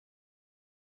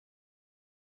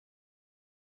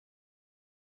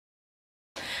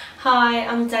Hi,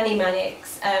 I'm Danny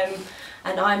Mannix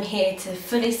and I'm here to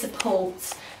fully support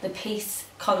the Peace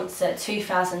Concert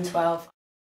 2012.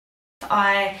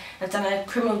 I have done a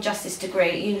criminal justice degree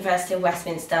at University of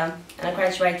Westminster and I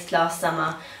graduated last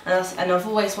summer, and I've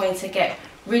always wanted to get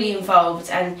really involved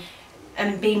and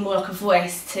be more like a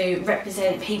voice to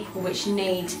represent people which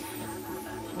need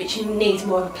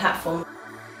more of a platform.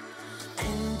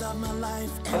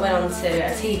 I went on to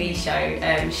a TV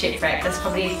show, Shipwreck. That's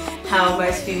probably how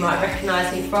most of you might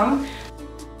recognise me from.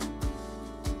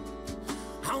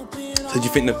 So do you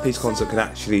think the Peace Concert could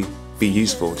actually be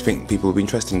useful? Do you think people will be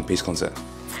interested in the Peace Concert?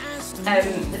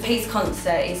 The Peace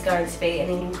Concert is going to be an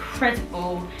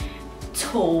incredible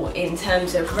tool in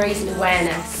terms of raising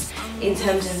awareness, in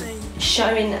terms of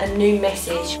showing a new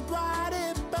message.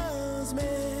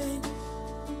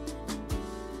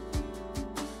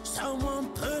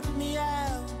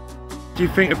 Do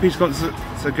you think a Peace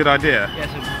Concert's a good idea? Yeah,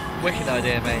 it's a wicked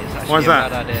idea, mate. It's actually Why is that? A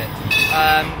bad idea.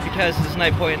 Because there's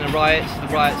no point in the riots. The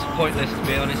riots are pointless, to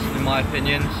be honest, in my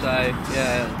opinion. So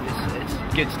yeah, it's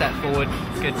a good step forward,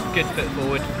 good foot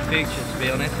forward for the future, to be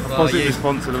honest. Positive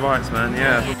response to the riots, man.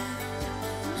 Yeah.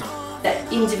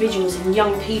 That individuals and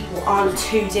young people aren't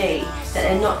 2D. That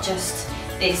they're not just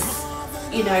this,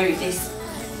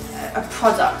 a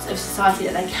product of society.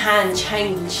 That they can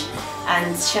change.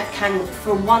 And can,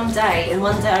 for one day and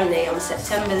one day only, on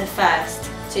September the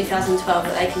 1st, 2012,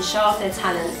 that they can show off their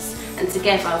talents and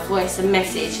together voice a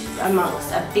message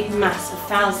amongst a big mass of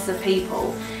thousands of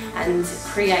people and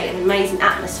create an amazing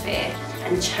atmosphere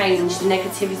and change the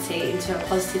negativity into a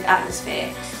positive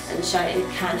atmosphere and show it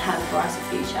can have a brighter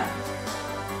future.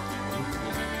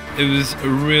 It was a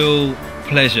real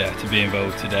pleasure to be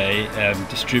involved today.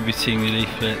 Distributing the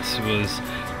leaflets was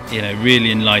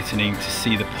really enlightening to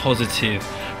see the positive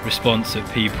response that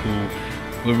people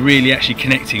were really actually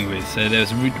connecting with. So there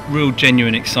was a real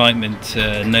genuine excitement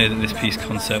to know that this Peace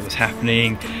Concert was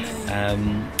happening,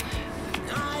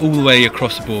 all the way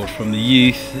across the board, from the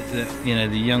youth, the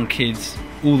young kids,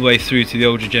 all the way through to the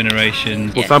older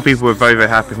generation. Well, some people were very, very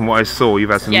happy from what I saw.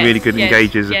 You've had some really good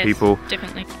engages of people.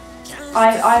 Definitely.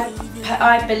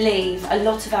 I believe a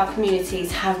lot of our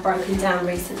communities have broken down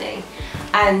recently,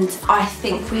 and I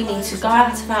think we need to go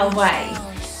out of our way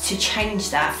to change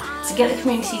that, to get the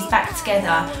communities back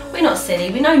together. We're not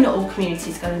silly, we know not all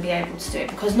communities are going to be able to do it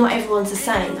because not everyone's the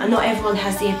same and not everyone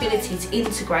has the ability to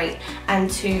integrate and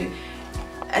to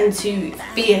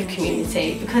be a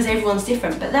community, because everyone's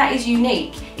different, but that is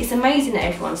unique. It's amazing that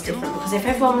everyone's different, because if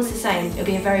everyone was the same, it would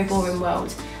be a very boring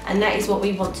world. And that is what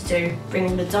we want to do, bring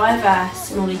all the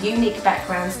diverse and all the unique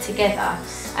backgrounds together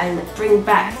and bring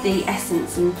back the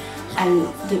essence and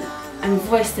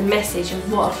voice the message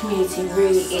of what a community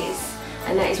really is.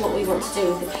 And that is what we want to do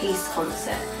with the Peace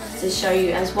Concert, to show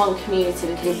you as one community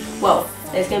we can, well,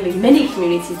 there's going to be many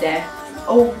communities there,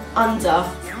 all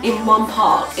in one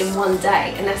park in one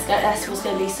day, and that's what's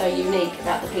going to be so unique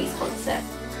about the Peace Concert.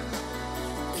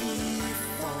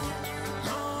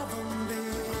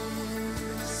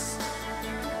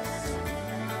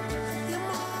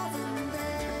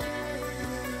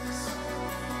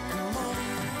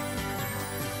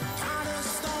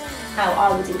 How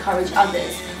I would encourage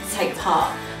others to take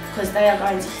part, because they are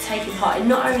going to be taking part in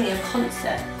not only a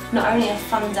concert, not only a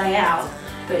fun day out,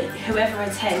 but whoever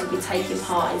attends will be taking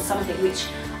part in something which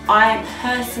I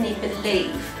personally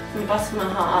believe from the bottom of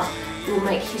my heart will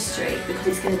make history, because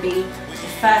it's going to be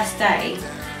the first day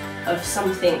of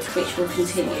something which will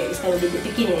continue. It's going to be the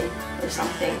beginning of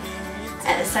something.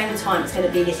 At the same time, it's going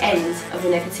to be the end of the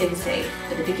negativity,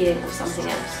 but the beginning of something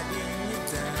else.